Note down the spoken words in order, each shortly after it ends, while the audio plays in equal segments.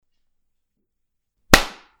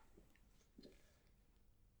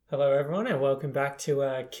Hello, everyone, and welcome back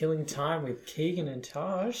to Killing Time with Keegan and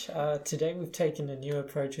Taj. Today, we've taken a new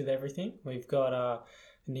approach with everything. We've got a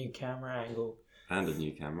new camera angle And a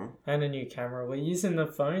new camera. and a new camera. We're using the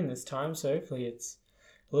phone this time, so hopefully it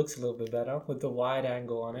looks a little bit better with the wide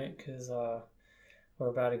angle on it because we're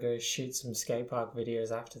about to go shoot some skate park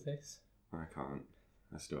videos after this. I can't.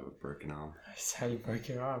 I still have a broken arm. That's how you broke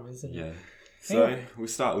your arm, isn't it? Yeah. So we'll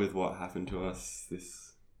start with what happened to us this...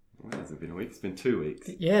 Well, it hasn't been a week. It's been 2 weeks.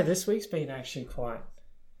 Yeah, this week's been actually quite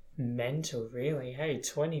mental, really. Hey,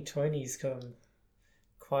 2020's come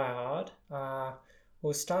quite hard.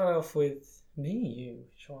 We'll start off with you,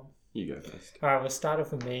 Sean. You go first. All right, we'll start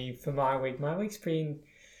off with me for my week. My week's been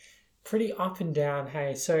pretty up and down.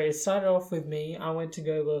 Hey, so it started off with me. I went to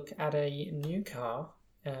go look at a new car,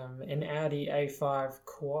 an Audi A5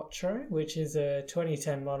 Quattro, which is a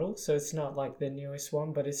 2010 model. So it's not like the newest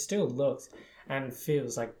one, but it still looks and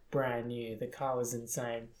feels like brand new. The car was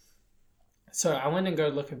insane. So I went and go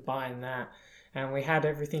look at buying that, and we had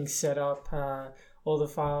everything set up. All the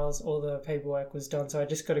files, all the paperwork was done. So I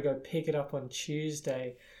just got to go pick it up on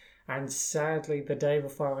Tuesday. And sadly, the day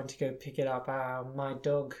before I went to go pick it up, my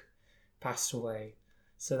dog passed away.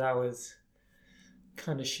 So that was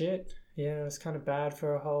kind of shit. Yeah, it was kind of bad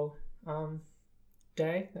for a whole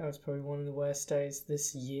day. That was probably one of the worst days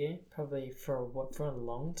this year. Probably for a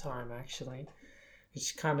long time, actually.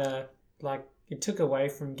 Which kind of, like, it took away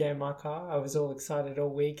from getting my car. I was all excited all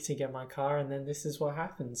week to get my car, and then this is what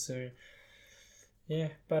happened. So, yeah,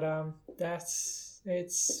 but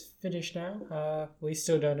it's finished now. We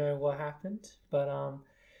still don't know what happened, but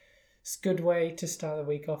it's a good way to start the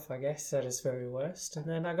week off, I guess, at its very worst. And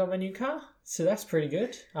then I got my new car, so that's pretty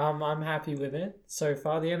good. I'm happy with it so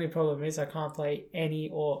far. The only problem is I can't play any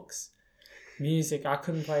aux music. I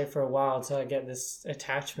couldn't play for a while until I get this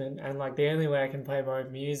attachment, and like the only way I can play my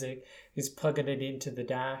own music is plugging it into the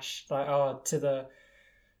dash, to the...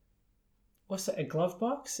 What's that? A glove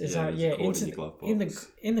box? Into the glove box.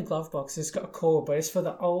 In the glove box. It's got a cord, but it's for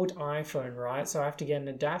the old iPhone, right? So I have to get an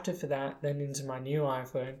adapter for that, then into my new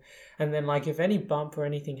iPhone, and then like if any bump or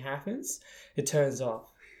anything happens, it turns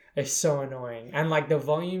off. It's so annoying, and like the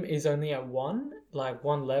volume is only at one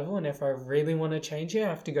level, and if I really want to change it, I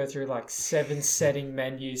have to go through like 7 setting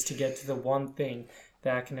menus to get to the one thing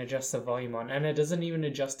that I can adjust the volume on, and it doesn't even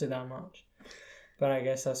adjust it that much. But I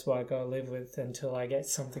guess that's what I gotta live with until I get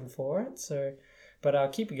something for it. So, but I'll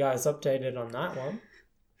keep you guys updated on that one.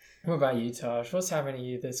 What about you, Taj? What's happening to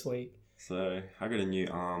you this week? So I got a new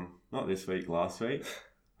arm. Not this week, last week.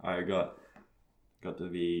 I got to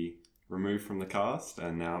be removed from the cast,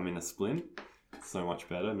 and now I'm in a splint. So much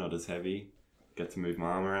better, not as heavy. Get to move my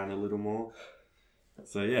arm around a little more.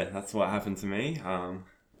 So yeah, that's what happened to me.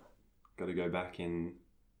 Got to go back in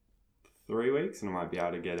 3 weeks, and I might be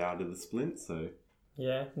able to get out of the splint. So.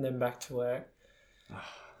 Yeah, and then back to work.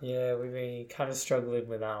 Yeah, we've been kind of struggling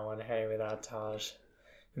with that one, hey, with our Taj.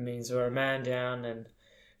 It means we're a man down and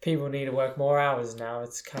people need to work more hours now.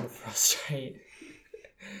 It's kind of frustrating.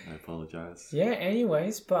 I apologise. Yeah,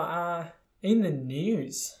 anyways, but in the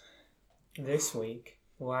news this week,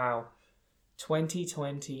 wow,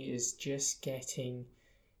 2020 is just getting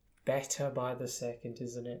better by the second,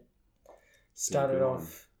 isn't it? Started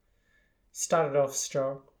off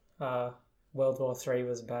strong. World War III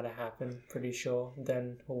was about to happen, pretty sure.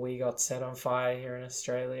 Then we got set on fire here in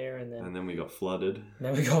Australia, and then we got flooded.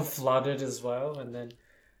 Then we got flooded as well, and then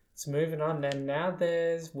it's moving on. And now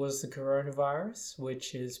was the coronavirus,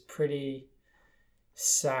 which is pretty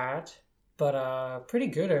sad, but pretty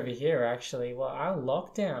good over here actually. Well, our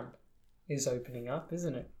lockdown is opening up,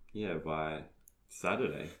 isn't it? Yeah, by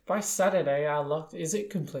Saturday. By Saturday, is it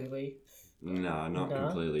completely? No, not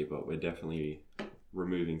completely, but we're definitely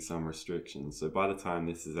removing some restrictions. So by the time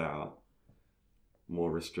this is out, more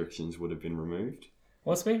restrictions would have been removed.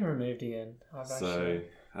 What's been removed again?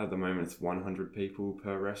 At the moment it's 100 people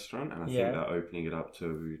per restaurant, and I think they're opening it up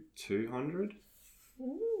to 200.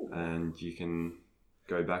 Ooh. And you can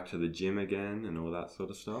go back to the gym again and all that sort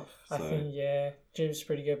of stuff. I think, gym's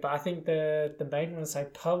pretty good. But I think the main ones,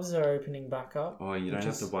 like pubs, are opening back up. Oh, you don't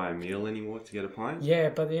have to buy a meal anymore to get a pint? Yeah,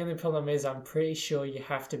 but the only problem is I'm pretty sure you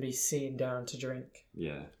have to be sitting down to drink.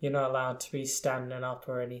 Yeah. You're not allowed to be standing up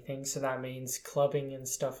or anything. So that means clubbing and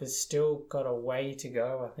stuff has still got a way to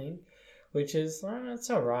go, I think. Which is, it's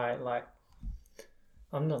alright. Like,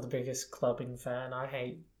 I'm not the biggest clubbing fan. I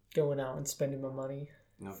hate going out and spending my money.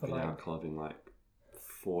 I've been out clubbing like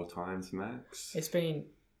 4 times max. It's been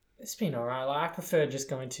alright. Like, I prefer just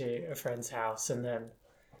going to a friend's house and then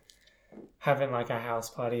having like a house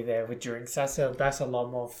party there with drinks. That's a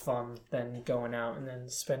lot more fun than going out and then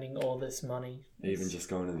spending all this money. Even just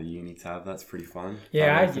going to the uni tab, that's pretty fun.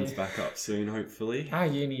 Yeah, that opens back up soon, hopefully. Our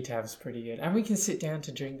uni tab's pretty good, and we can sit down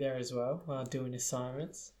to drink there as well while doing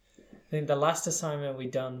assignments. I think the last assignment we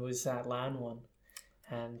done was that LAN one,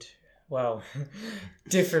 and well,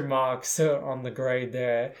 different marks on the grade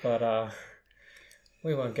there, but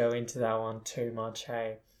we won't go into that one too much.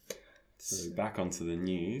 Hey. So back onto the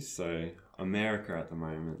news. So America at the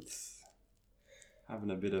moment's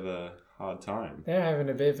having a bit of a hard time. They're having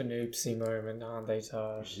a bit of an oopsie moment, aren't they,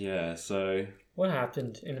 Taj? Yeah, so what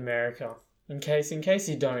happened in America? In case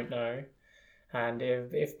you don't know, and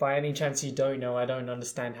if by any chance you don't know, I don't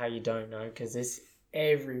understand how you don't know, because it's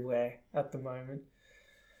everywhere at the moment.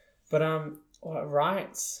 But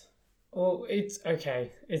riots. Well, it's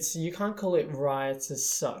okay. You can't call it riots as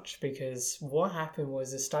such, because what happened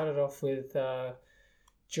was it started off with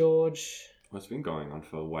George. Well, it's been going on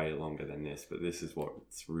for way longer than this, but this is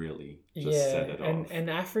what's really just set it off. An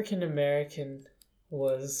African American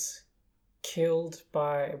was killed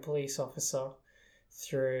by a police officer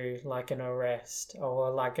through like an arrest,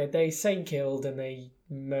 or like they say killed and they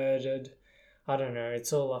murdered. I don't know.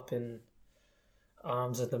 It's all up in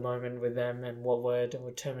arms at the moment with them and what word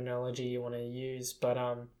or terminology you want to use, but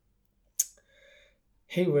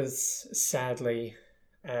he was sadly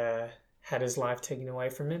had his life taken away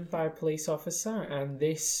from him by a police officer, and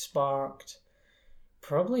this sparked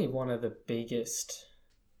probably one of the biggest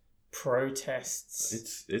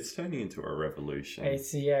protests. It's turning into a revolution.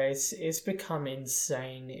 It's become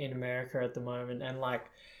insane in America at the moment, and like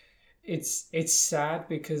it's sad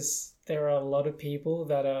because there are a lot of people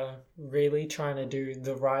that are really trying to do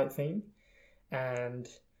the right thing and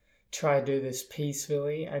try to do this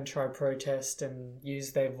peacefully and try protest and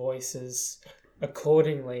use their voices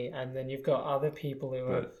accordingly, and then you've got other people who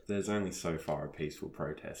are... But there's only so far a peaceful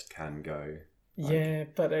protest can go. Yeah,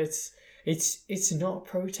 but it's not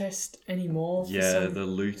protest anymore. Yeah, the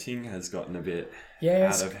looting has gotten a bit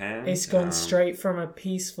out of hand. It's gone straight from a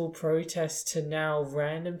peaceful protest to now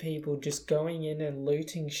random people just going in and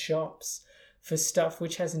looting shops for stuff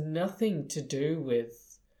which has nothing to do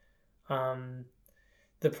with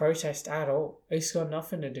the protest at all. It's got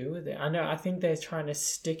nothing to do with it. I think they're trying to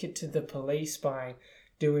stick it to the police by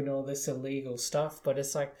doing all this illegal stuff, but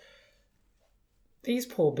it's like these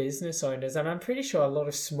poor business owners, and I'm pretty sure a lot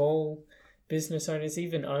of small business owners,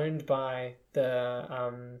 even owned by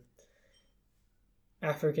the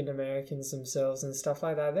African Americans themselves and stuff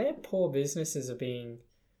like that, their poor businesses are being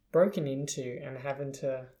broken into and having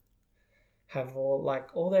to have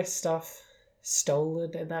all their stuff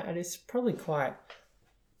stolen and that, and it's probably quite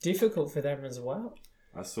difficult for them as well.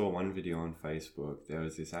 I saw one video on Facebook. There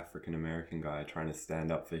was this African American guy trying to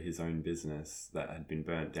stand up for his own business that had been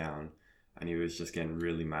burnt down, and he was just getting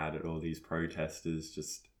really mad at all these protesters,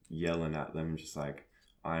 just yelling at them, just like,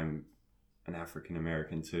 I'm an African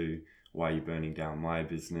American too. Why are you burning down my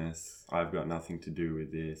business? I've got nothing to do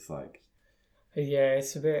with this. Like, yeah,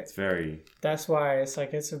 it's a bit... It's very... That's why it's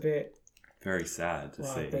a bit... Very sad to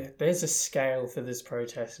see. There's a scale for this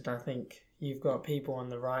protest, and I think you've got people on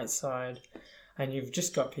the right side, and you've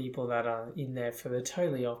just got people that are in there for the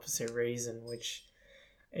totally opposite reason, which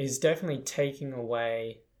is definitely taking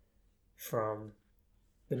away from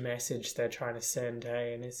the message they're trying to send,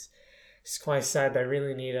 hey, and it's quite sad. They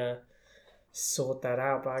really need to sort that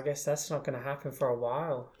out, but I guess that's not going to happen for a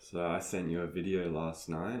while. So I sent you a video last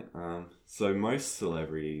night. So most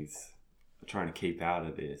celebrities are trying to keep out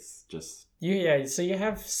of this. So you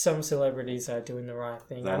have some celebrities that are doing the right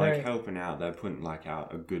thing. They're helping out. They're putting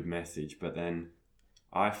out a good message. But then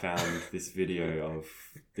I found this video of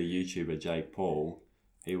the YouTuber Jake Paul.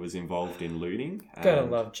 He was involved in looting. Gotta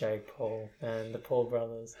love Jake Paul and the Paul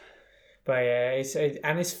brothers. But yeah,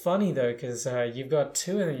 it's funny though, because you've got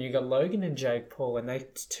two of them. You've got Logan and Jake Paul, and they're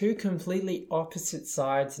two completely opposite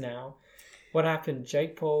sides now. What happened?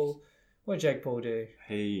 What did Jake Paul do?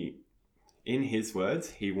 In his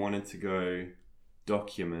words, he wanted to go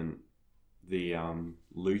document the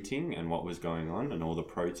looting and what was going on and all the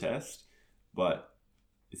protest, but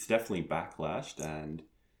it's definitely backlashed, and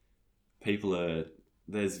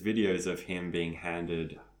there's videos of him being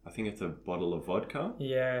handed, I think it's a bottle of vodka.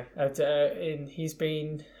 Yeah, and he's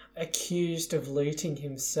been accused of looting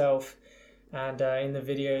himself, and in the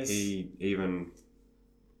videos... He even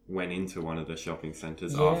went into one of the shopping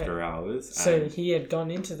centres after hours. So he had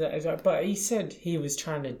gone into but he said he was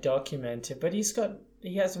trying to document it, but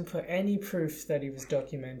he hasn't put any proof that he was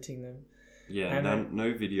documenting them. Yeah,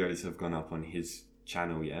 no videos have gone up on his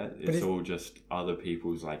channel yet. It's all just other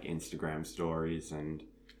people's Instagram stories and...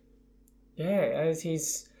 Yeah,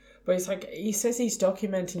 But it's like, he says he's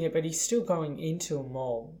documenting it, but he's still going into a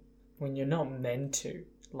mall when you're not meant to.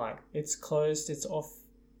 Like, it's closed, it's off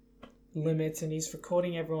limits, and he's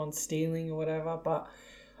recording everyone stealing or whatever. But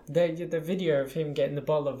the video of him getting the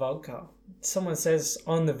bottle of vodka, someone says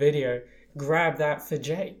on the video, grab that for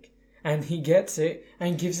Jake. And he gets it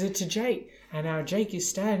and gives it to Jake. And now Jake is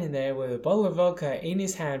standing there with a bottle of vodka in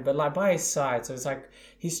his hand, but like by his side. So it's like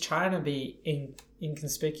he's trying to be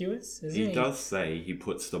inconspicuous, isn't he? He does say he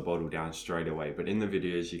puts the bottle down straight away, but in the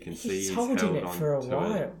videos you can see He's he's holding held it on for a to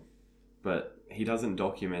while. it. But he doesn't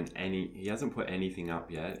document he hasn't put anything up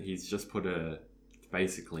yet. He's just put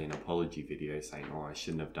basically an apology video saying, oh, I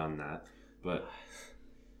shouldn't have done that. But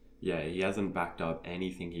yeah, he hasn't backed up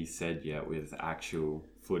anything he said yet with actual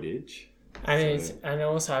footage. And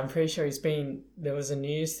also, I'm pretty sure there was a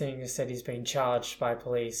news thing that said he's been charged by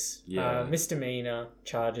police. Yeah. Misdemeanor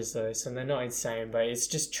charges though, so they're not insane, but it's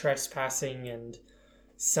just trespassing and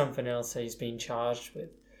something else that he's been charged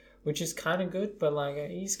with, which is kind of good, but like,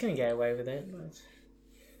 he's going to get away with it.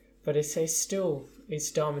 But it's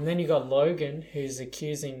dumb. And then you got Logan, who's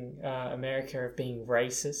accusing America of being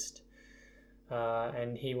racist,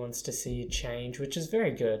 and he wants to see change, which is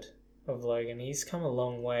very good of Logan. He's come a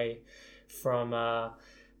long way from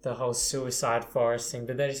the whole suicide forest thing.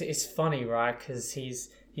 But it's funny, right? Because he's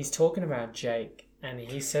talking about Jake, and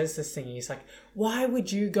he says this thing. He's like, why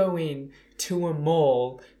would you go in to a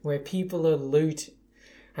mall where people are looting?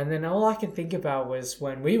 And then all I can think about was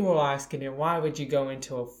when we were asking him, why would you go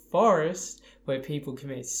into a forest where people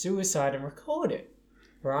commit suicide and record it?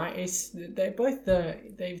 Right? They both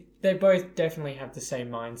definitely have the same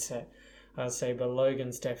mindset, I'd say, but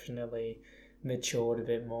Logan's definitely matured a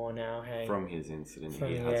bit more now. Hey, from his incident,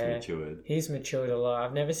 he has matured. He's matured a lot.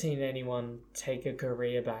 I've never seen anyone take a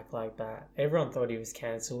career back like that. Everyone thought he was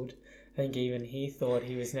cancelled. I think even he thought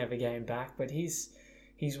he was never getting back, but he's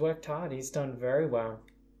worked hard. He's done very well,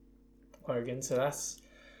 Logan. So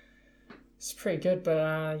it's pretty good.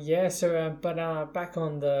 But back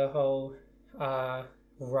on the whole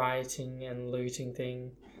rioting and looting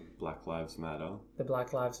thing. Black Lives Matter. The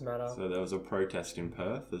Black Lives Matter. So there was a protest in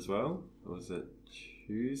Perth as well. Was it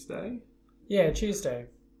Tuesday? Yeah, Tuesday.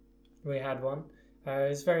 We had one. It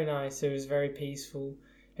was very nice. It was very peaceful.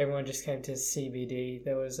 Everyone just came to CBD.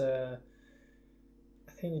 There was I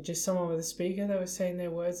think just someone with a speaker that was saying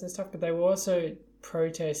their words and stuff, but they were also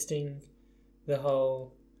protesting the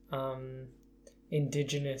whole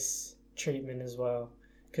Indigenous treatment as well.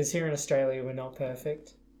 Because here in Australia, we're not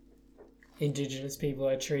perfect. Indigenous people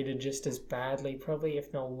are treated just as badly, probably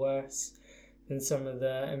if not worse, than some of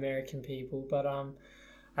the American people. But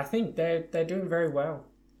I think they're doing very well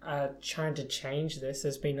trying to change this.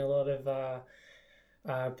 There's been a lot of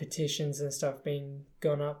petitions and stuff being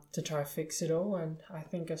gone up to try to fix it all, and I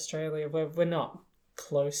think Australia, we're not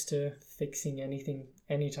close to fixing anything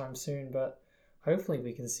anytime soon, but hopefully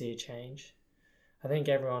we can see a change. I think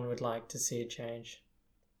everyone would like to see a change.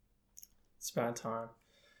 It's about time.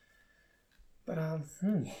 But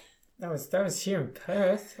that was here in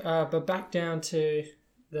Perth. But back down to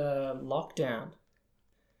the lockdown.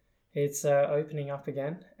 It's opening up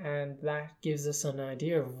again, and that gives us an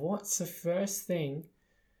idea of what's the first thing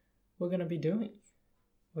we're going to be doing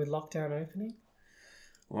with lockdown opening.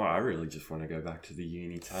 Well, I really just want to go back to the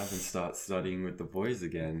uni tab and start studying with the boys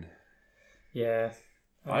again. Yeah.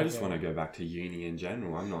 I just want to go back to uni in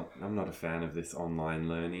general. I'm not a fan of this online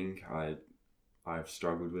learning. I've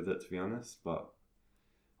struggled with it, to be honest, but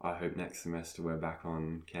I hope next semester we're back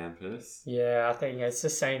on campus. Yeah, I think it's the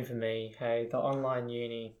same for me. Hey, the online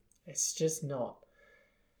uni, it's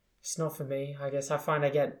not for me. I guess I find I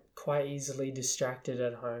get quite easily distracted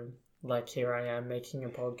at home. Like here I am making a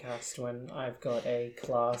podcast when I've got a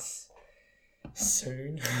class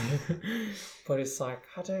soon. But it's like,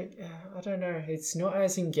 I don't know. It's not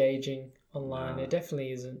as engaging online. No. It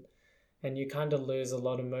definitely isn't. And you kind of lose a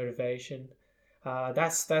lot of motivation.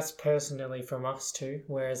 That's personally from us too.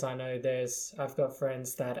 Whereas I know I've got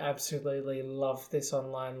friends that absolutely love this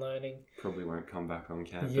online learning. Probably won't come back on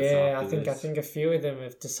campus. Yeah, after I think a few of them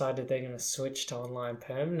have decided they're going to switch to online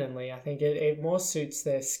permanently. I think it more suits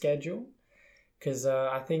their schedule, because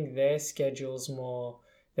I think their schedule's more,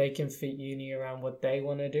 they can fit uni around what they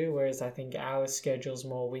want to do. Whereas I think our schedule's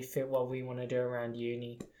more, we fit what we want to do around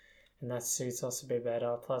uni. And that suits us a bit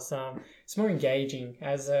better. Plus, it's more engaging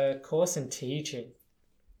as a course in teaching.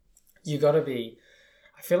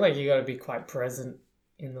 I feel like you got to be quite present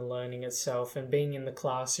in the learning itself. And being in the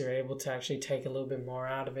class, you're able to actually take a little bit more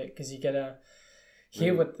out of it, because you get to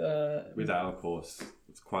hear with our course,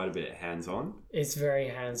 it's quite a bit hands-on. It's very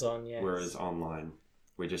hands-on, yes. Whereas online,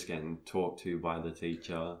 we're just getting talked to by the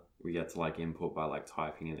teacher. we get to like input by like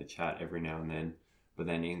typing in the chat every now and then. But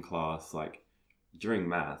then in class, like during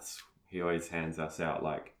maths, he always hands us out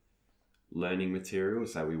like learning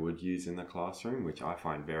materials that we would use in the classroom, which I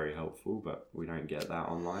find very helpful, but we don't get that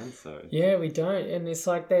online. So yeah, we don't. And it's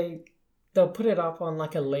like they'll put it up on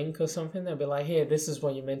like a link or something. They'll be like, here, this is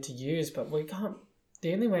what you're meant to use, but we can't.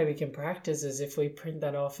 The only way we can practice is if we print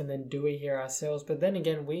that off and then do it here ourselves. But then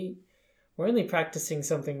again, we're only practicing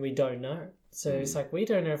something we don't know. So it's like, we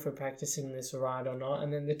don't know if we're practicing this right or not.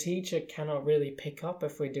 And then the teacher cannot really pick up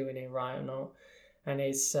if we're doing it right or not. And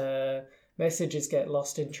it's messages get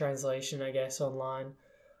lost in translation, I guess, online.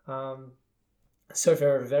 So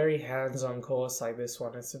for a very hands-on course like this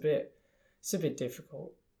one, it's a bit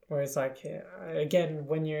difficult. Whereas like, again,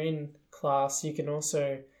 when you're in class, you can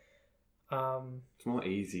also... it's more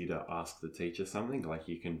easy to ask the teacher something, like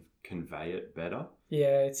you can convey it better.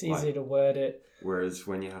 Yeah, it's easy like, to word it. Whereas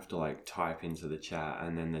when you have to like type into the chat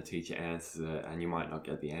and then the teacher answers it and you might not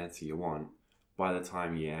get the answer you want, by the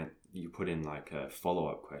time you put in like a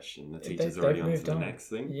follow-up question, the teacher's already on to the next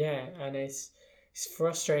thing. Yeah, and it's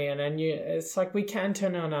frustrating, and it's like we can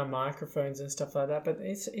turn on our microphones and stuff like that, but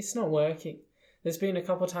it's not working. There's been a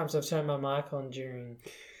couple of times I've turned my mic on during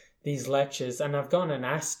these lectures and I've gone and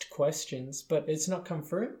asked questions, but it's not come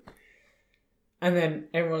through. And then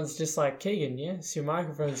everyone's just like, Keegan, yes, your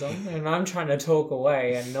microphone's on. And I'm trying to talk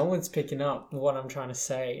away and no one's picking up what I'm trying to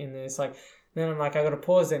say. And it's like, then I'm like, I got to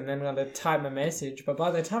pause it and then I got to type my message. But by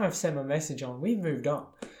the time I've sent my message on, we've moved on.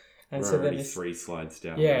 And we're so already then it's 3 slides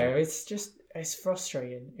down. Yeah, there. it's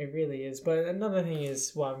frustrating. It really is. But another thing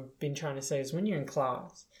is what I've been trying to say is when you're in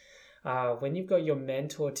class, when you've got your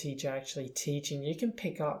mentor teacher actually teaching, you can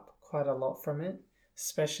pick up quite a lot from it,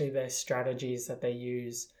 especially their strategies that they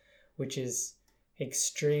use, which is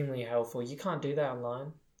extremely helpful. You can't do that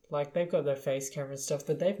online. Like, they've got their face camera and stuff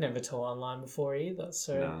that they've never taught online before either.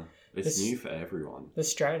 So no, it's new for everyone. The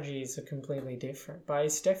strategies are completely different, but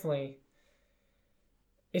it's definitely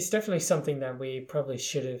something that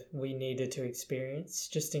we needed to experience,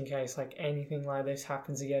 just in case like anything like this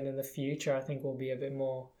happens again in the future. I think we'll be a bit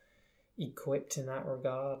more equipped in that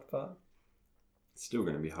regard, but it's still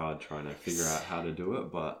going to be hard trying to figure out how to do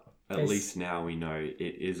it, but at least now we know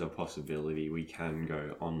it is a possibility. We can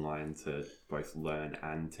go online to both learn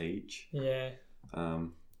and teach. Yeah. I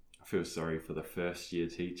feel sorry for the first year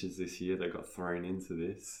teachers this year that got thrown into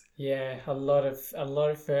this. Yeah, a lot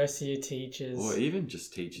of first year teachers. Or even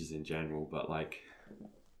just teachers in general, but like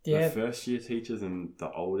the first year teachers and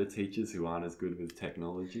the older teachers who aren't as good with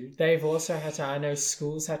technology. They've also had to, I know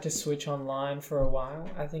schools had to switch online for a while.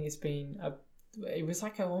 I think it was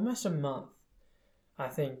like almost a month, I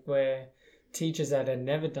think, where teachers that had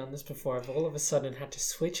never done this before have all of a sudden had to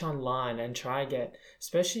switch online and try get,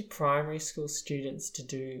 especially primary school students, to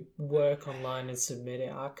do work online and submit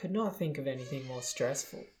it. I could not think of anything more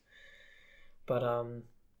stressful. But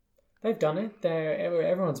they've done it.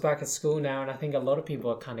 Everyone's back at school now, and I think a lot of people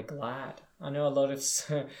are kind of glad. I know a lot of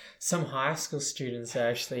some high school students are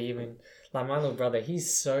actually even, like my little brother,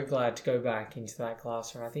 he's so glad to go back into that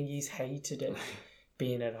classroom. I think he's hated it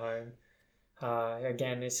being at home.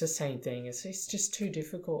 Again, it's the same thing. It's just too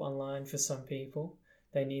difficult online for some people.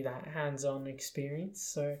 They need that hands-on experience.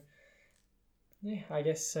 So, yeah, I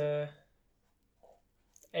guess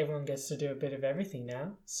everyone gets to do a bit of everything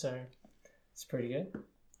now. So, it's pretty good.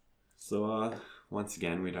 So, once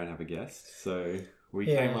again, we don't have a guest. So, we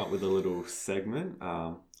came up with a little segment.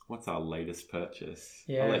 What's our latest purchase?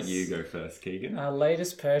 Yes. I'll let you go first, Keegan. Our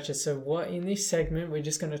latest purchase. So in this segment, we're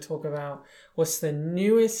just going to talk about what's the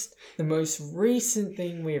newest, the most recent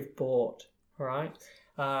thing we've bought, right?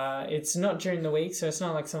 It's not during the week, so it's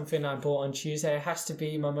not like something I bought on Tuesday. It has to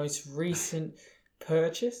be my most recent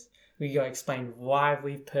purchase. We got to explain why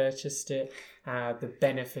we've purchased it, the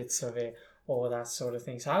benefits of it, all that sort of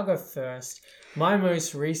thing. So I'll go first. My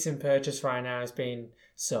most recent purchase right now has been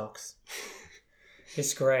socks.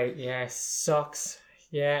 It's great, yes, socks.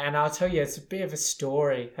 Yeah, and I'll tell you, it's a bit of a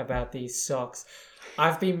story about these socks.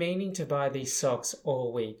 I've been meaning to buy these socks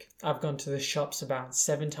all week. I've gone to the shops about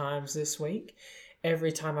 7 times this week.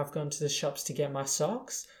 Every time I've gone to the shops to get my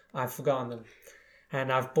socks, I've forgotten them. And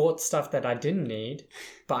I've bought stuff that I didn't need,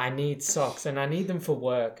 but I need socks. And I need them for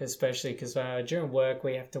work, especially because during work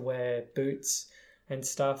we have to wear boots and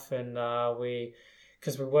stuff. And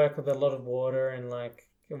because we work with a lot of water and like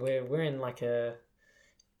we're in like a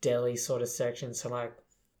deli sort of section, so like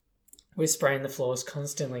we're spraying the floors,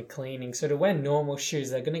 constantly cleaning, so to wear normal shoes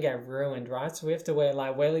they're going to get ruined, right? So we have to wear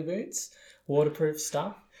like welly boots, waterproof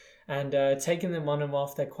stuff, And taking them on and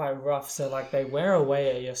off, they're quite rough. So like they wear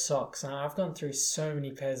away at your socks. And I've gone through so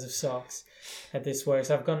many pairs of socks at this work.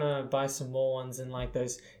 So I've gone to buy some more ones in like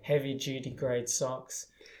those heavy duty grade socks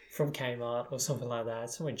from Kmart or something like that.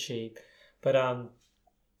 Something cheap. But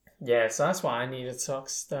yeah, so that's why I needed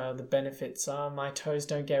socks. The benefits are my toes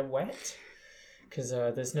don't get wet. Because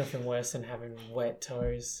there's nothing worse than having wet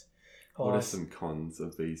toes. What are some cons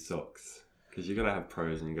of these socks? Because you got to have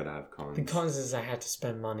pros and you got to have cons. The cons is I had to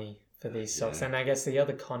spend money for these socks. And I guess the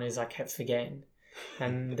other con is I kept forgetting.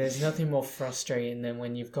 And there's nothing more frustrating than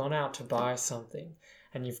when you've gone out to buy something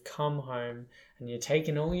and you've come home and you're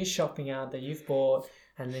taking all your shopping out that you've bought,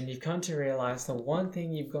 and then you've come to realise the one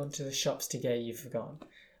thing you've gone to the shops to get you've forgotten.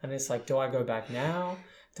 And it's like, do I go back now?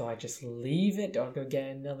 Do I just leave it? Do I go get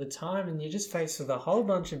it another time? And you're just faced with a whole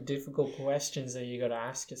bunch of difficult questions that you got to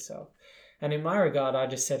ask yourself. And in my regard, I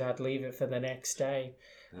just said I'd leave it for the next day.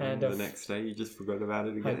 And the next day, you just forgot about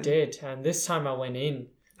it again? I did. And this time I went in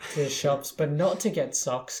to the shops, but not to get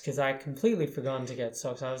socks, because I completely forgotten to get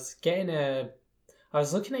socks. I was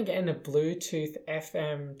looking at getting a Bluetooth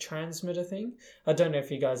FM transmitter thing. I don't know if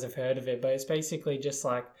you guys have heard of it, but it's basically just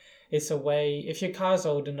like, it's a way, if your car's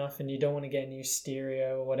old enough and you don't want to get a new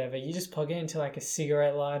stereo or whatever, you just plug it into like a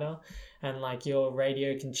cigarette lighter and like your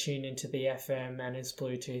radio can tune into the FM and it's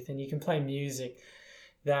Bluetooth and you can play music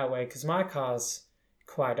that way. Because my car's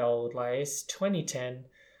quite old, like it's 2010.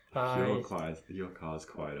 Your car's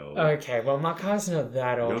quite old. Okay, well my car's not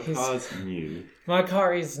that old. Your car's new. My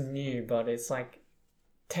car is new, but it's like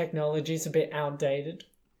technology's a bit outdated.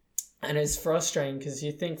 And it's frustrating because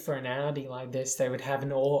you think for an Audi like this, they would have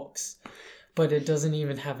an aux. But it doesn't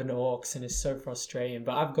even have an aux and it's so frustrating.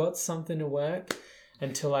 But I've got something to work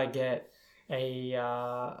until I get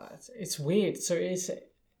it's weird. So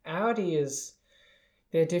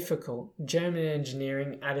they're difficult. German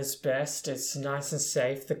engineering at its best. It's nice and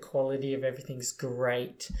safe. The quality of everything's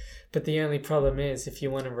great. But the only problem is if you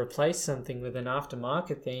want to replace something with an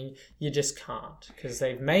aftermarket thing, you just can't. Because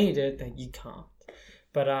they've made it that you can't.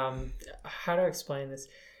 But how do I explain this?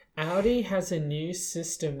 Audi has a new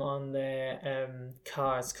system on their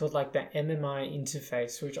car. It's called like the MMI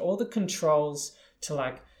interface, which all the controls to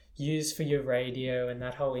like use for your radio and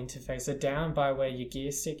that whole interface are down by where your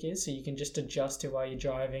gear stick is. So you can just adjust it while you're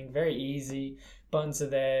driving. Very easy. Buttons are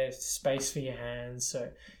there, space for your hands.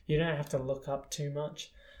 So you don't have to look up too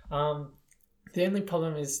much. The only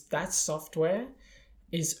problem is that software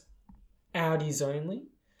is Audi's only.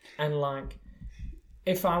 And like,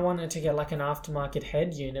 if I wanted to get like an aftermarket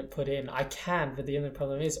head unit put in, I can, but the only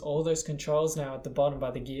problem is all those controls now at the bottom by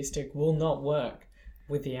the gear stick will not work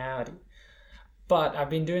with the Audi. But I've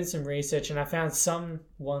been doing some research and I found some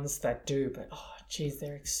ones that do, but oh geez,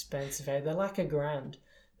 they're expensive. They're like $1,000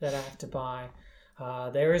 that I have to buy.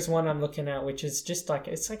 There is one I'm looking at which is just like,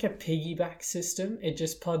 it's like a piggyback system. It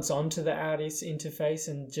just plugs onto the Audi's interface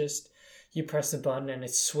and just you press a button and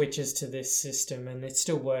it switches to this system and it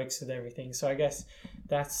still works with everything. So I guess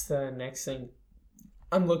that's the next thing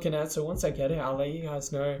I'm looking at. So once I get it, I'll let you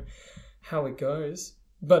guys know how it goes.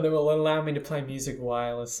 But it will allow me to play music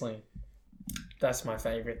wirelessly. That's my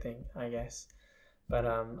favorite thing, I guess. But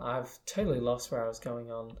I've totally lost where I was going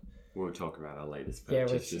on. We'll talk about our latest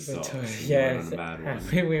purchase. We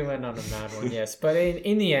went on a mad one, yes. But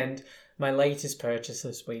in the end, my latest purchase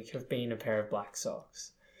this week have been a pair of black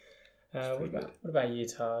socks. What about you,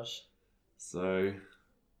 Taj? So,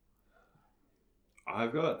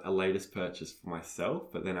 I've got a latest purchase for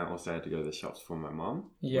myself, but then I also had to go to the shops for my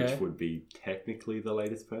mum, which would be technically the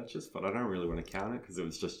latest purchase, but I don't really want to count it because it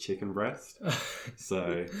was just chicken breast.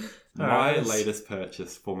 So, my latest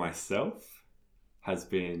purchase for myself has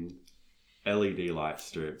been LED light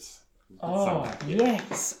strips. Oh,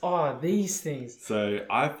 yes. Oh, these things. So,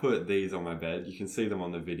 I put these on my bed. You can see them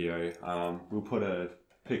on the video. We'll put a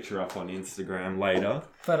picture up on Instagram later.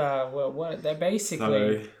 But what they're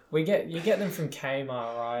basically you get them from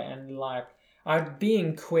Kmart, right? And like I'm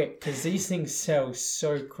being quick because these things sell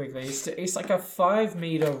so quickly. It's like a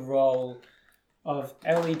 5-meter roll of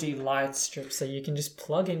LED light strips that you can just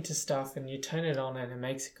plug into stuff and you turn it on and it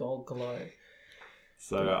makes it all glow.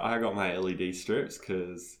 So I got my LED strips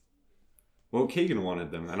because Keegan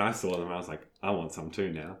wanted them and I saw them and I was like, I want some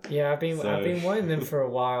too now. Yeah, I've been wanting them for a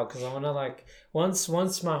while because I want to like once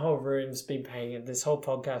my whole room's been painted, this whole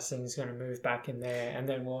podcast thing is going to move back in there and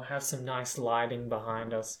then we'll have some nice lighting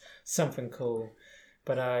behind us, something cool.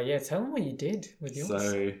 But tell them what you did with yours.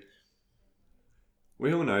 So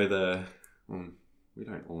we all know we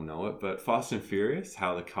don't all know it, but Fast and Furious,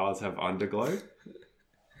 how the cars have underglow.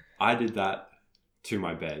 I did that to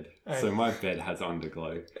my bed, so my bed has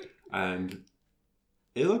underglow. And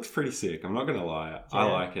it looks pretty sick. I'm not going to lie. I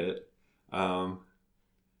Yeah. like it.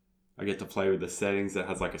 I get to play with the settings. It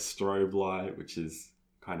has like a strobe light, which is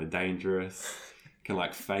kind of dangerous. Can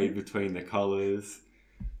like fade between the colors.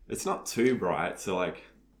 It's not too bright, so like,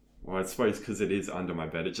 well, I suppose because it is under my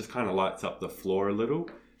bed, it just kind of lights up the floor a little.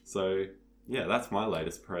 So yeah, that's my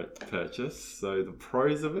latest purchase. So the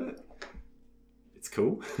pros of it, it's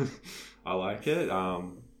cool. I like it. It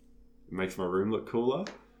makes my room look cooler.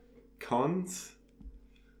 Cons,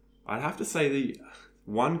 I'd have to say the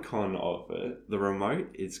one con of it, the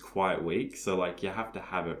remote is quite weak. So like you have to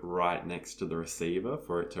have it right next to the receiver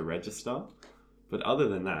for it to register. But other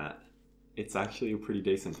than that, it's actually a pretty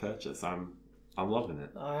decent purchase. I'm loving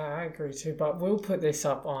it. I agree too, but we'll put this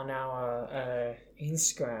up on our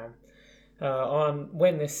Instagram. On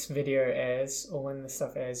when this video airs or when this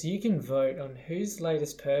stuff airs, you can vote on whose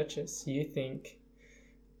latest purchase you think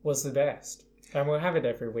was the best. And we'll have it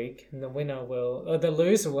every week, and the winner will, or the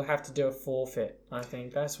loser will have to do a forfeit. I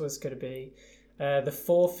think that's what's going to be. The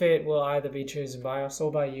forfeit will either be chosen by us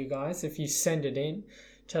or by you guys. If you send it in,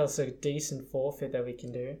 tell us a decent forfeit that we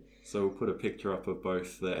can do. So we'll put a picture up of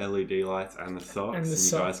both the LED lights and the socks, and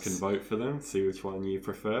you guys can vote for them, see which one you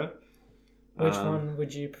prefer. Which one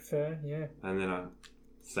would you prefer? Yeah. And then I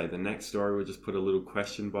say the next story, we'll just put a little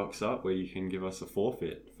question box up where you can give us a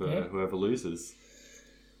forfeit for whoever loses.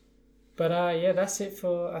 But yeah, that's it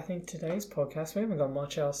for, I think, today's podcast. We haven't got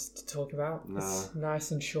much else to talk about. No. It's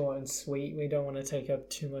nice and short and sweet. We don't want to take up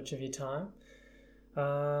too much of your time.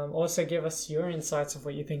 Also, give us your insights of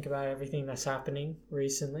what you think about everything that's happening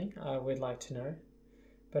recently. We'd like to know.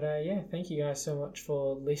 But yeah, thank you guys so much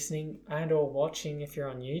for listening and or watching if you're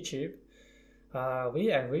on YouTube. Our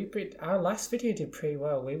last video did pretty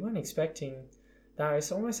well. We weren't expecting that.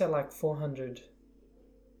 It's almost at like 400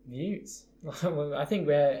 views. I think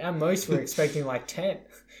at most we're expecting like 10.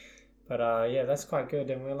 But yeah, that's quite good,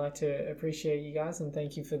 and we'd like to appreciate you guys and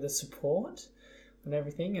thank you for the support and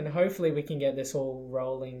everything, and hopefully we can get this all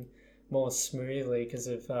rolling more smoothly because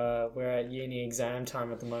we're at uni exam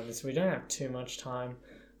time at the moment, so we don't have too much time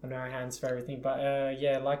on our hands for everything. But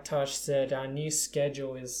yeah, like Tash said, our new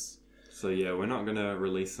schedule is... So yeah, we're not going to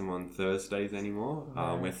release them on Thursdays anymore.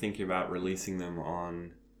 No. We're thinking about releasing them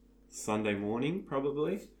on Sunday morning,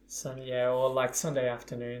 probably. Or like Sunday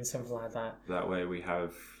afternoon, something like that. That way we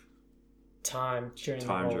have time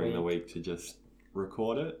during the week to just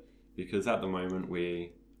record it. Because at the moment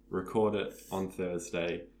we record it on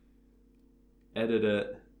Thursday, edit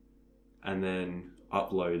it, and then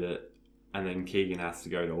upload it, and then Keegan has to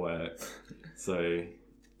go to work. So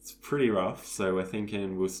it's pretty rough. So we're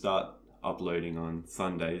thinking we'll start uploading on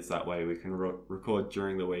Sundays. That way we can record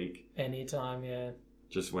during the week. Anytime, yeah.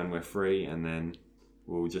 Just when we're free, and then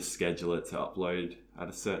we'll just schedule it to upload at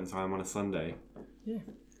a certain time on a Sunday. Yeah.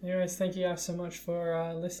 Anyways, thank you guys so much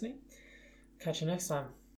for listening. Catch you next time.